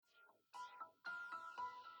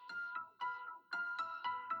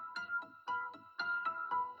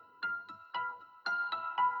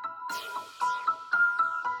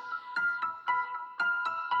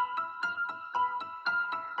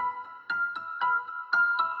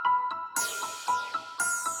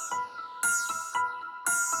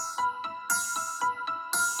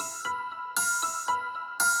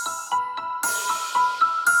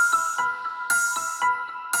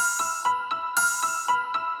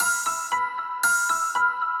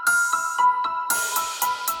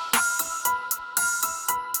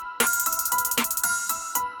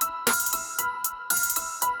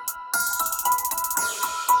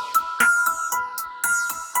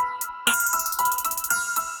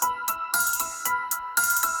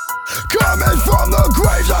Coming from the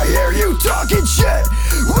graves, I hear you talking shit.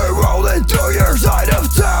 We're rolling through your side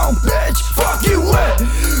of town, bitch, fuck you lit.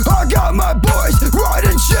 I got my boys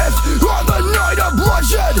riding shift on the night of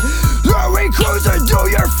bloodshed. Are we cruising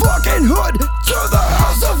through your fucking hood to the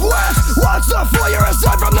house of wax? Watch the fire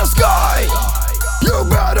ascend from the sky. You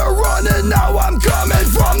better run and now I'm coming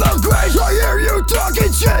from the graves. I hear you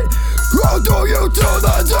talking shit. I'll do you to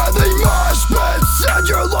the deadly mosh pit. Send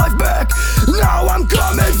your life back. Now I'm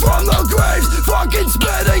coming from the graves, fucking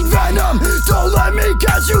spitting venom. Don't let me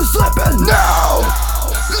catch you slipping. Now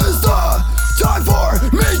is the time for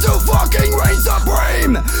me to fucking reign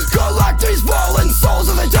supreme. Collect these fallen souls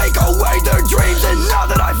as they take away their dreams. And now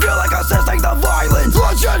that I feel like assisting the violence,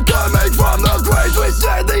 bloodshed coming from the graves with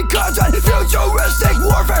deadly content. Futuristic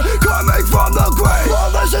warfare coming from the grave.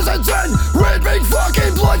 Malicious intent, ripping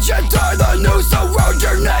fucking bloodshed. Tie the noose around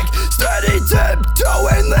your neck. Steady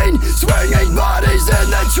tiptoeing lean, swinging bodies in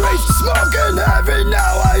the trees. Smoking heavy,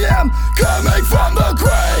 now I am coming from the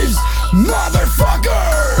graves,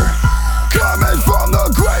 motherfucker. Coming from the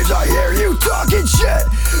graves, I hear you talking shit.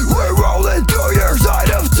 We're rolling through your side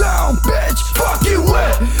of town, bitch, fuck you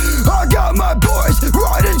lit. I got my boys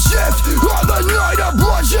riding shift on the night of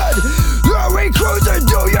bloodshed. Are we cruising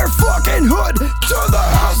through your fucking hood to